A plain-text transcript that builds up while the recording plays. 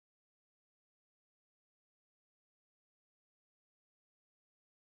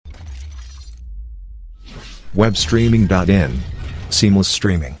Webstreaming.in. Seamless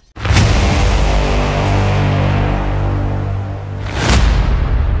streaming.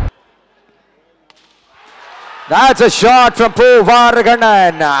 That's a shot from Poovar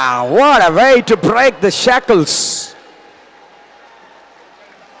Kannan. What a way to break the shackles.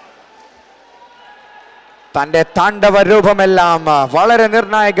 തന്റെ താണ്ഡവ രൂപമെല്ലാം വളരെ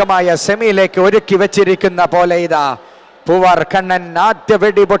നിർണായകമായ സെമിയിലേക്ക് ഒരുക്കി വെച്ചിരിക്കുന്ന പോലെ ഇതാ പൂവാർ കണ്ണൻ ആദ്യ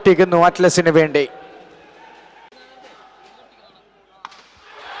വെടി പൊട്ടിക്കുന്നു അറ്റ്ലസിന് വേണ്ടി.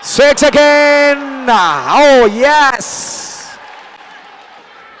 6 again. Oh yes.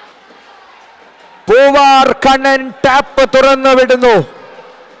 Poovar Kannan tap തുറന്നു വിടുന്നു.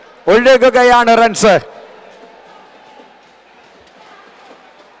 ഒഴുകുകയാണ് runs.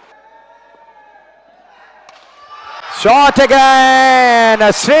 Shot again.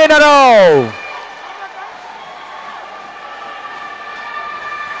 Srinaro.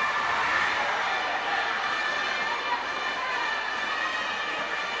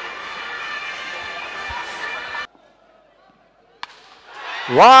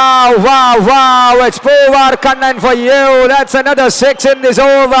 Wow, wow, wow. It's Poovar Kannan for you. That's another 6 in this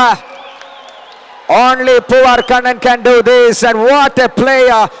over. Only Poovar Kannan can do this, and what a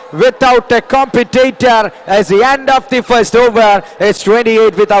player without a competitor. As the end of the first over, it's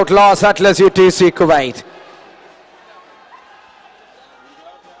 28 without loss, Atlas UTC Kuwait.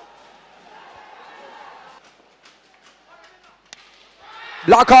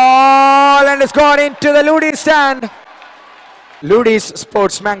 Block all, and it's gone into the Ludis stand. Ludis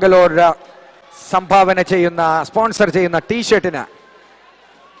Sports Mangalore സംഭാവന ചെയ്യുന്ന sponsor ചെയ്യുന്ന ടീഷർട്ടിന്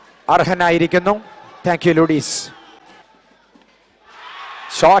അർഹനായിരിക്കുന്നു. Thank you, Ludis.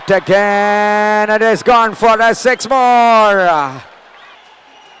 Shot again, and it's gone for a 6 more.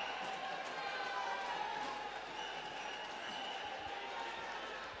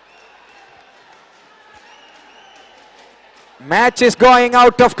 Match is going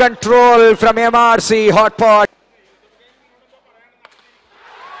out of control from MRC Hotpot.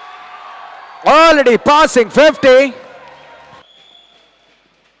 Already passing 50.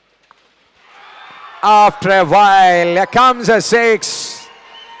 After a while, here comes a 6.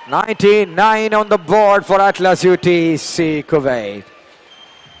 99 on the board for Atlas UTC Kuwait.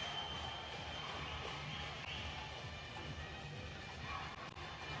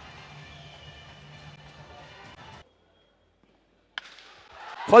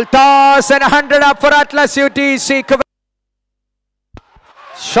 Full toss and 100 up for Atlas UTC Kuwait.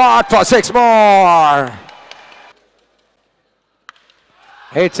 Shot for 6 more.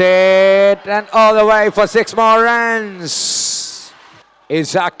 Hits it and all the way for 6 more runs.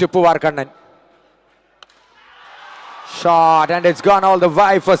 Isaac to Poovar Kannan. Shot, and it's gone all the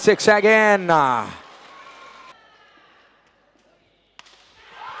way for 6 again.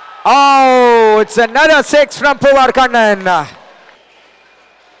 Oh, it's another 6 from Poovar Kannan.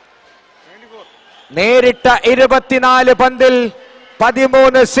 നേരിട്ട 24 പന്തിൽ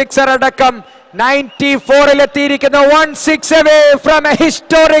 13 sixer അടക്കം 94-ലെത്തിയിരിക്കുന്ന 1-6 away from a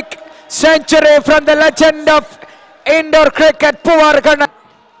historic century from the legend of indoor cricket, Poovar Kannan.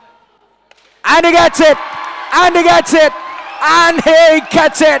 And he gets it, and he gets it, and he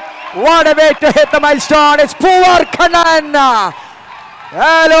gets it. What a way to hit the milestone. It's Poovar Kannan.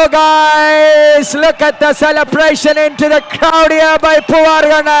 Hello guys, look at the celebration into the crowd here by Poovar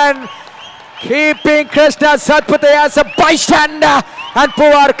Kannan. Keeping Krishna Satpathy as a bystander, and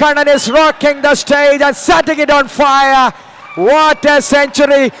Poovar Kannan is rocking the stage and setting it on fire. What a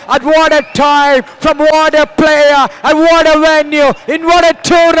century, and what a time, from what a player, and what a venue, in what a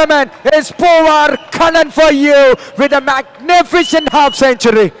tournament. It's Poovar Kannan for you with a magnificent half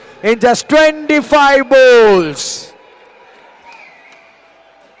century in just 25 balls.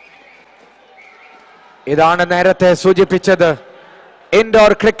 ഇതാണ് നേരത്തെ സൂചിപ്പിച്ചത്.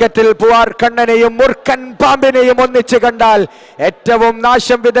 Indoor ക്രിക്കറ്റിൽ പൂവാർ കണ്ണനെയും മുർക്കൻ പാമ്പിനെയും ഒന്നിച്ച് കണ്ടാൽ ഏറ്റവും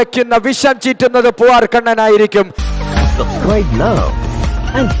നാശം വിതയ്ക്കുന്ന വിഷം ചീറ്റുന്നത് Poovar കണ്ണനായിരിക്കും. Subscribe now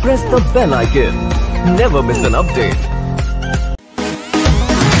and press the bell icon. Never miss an update.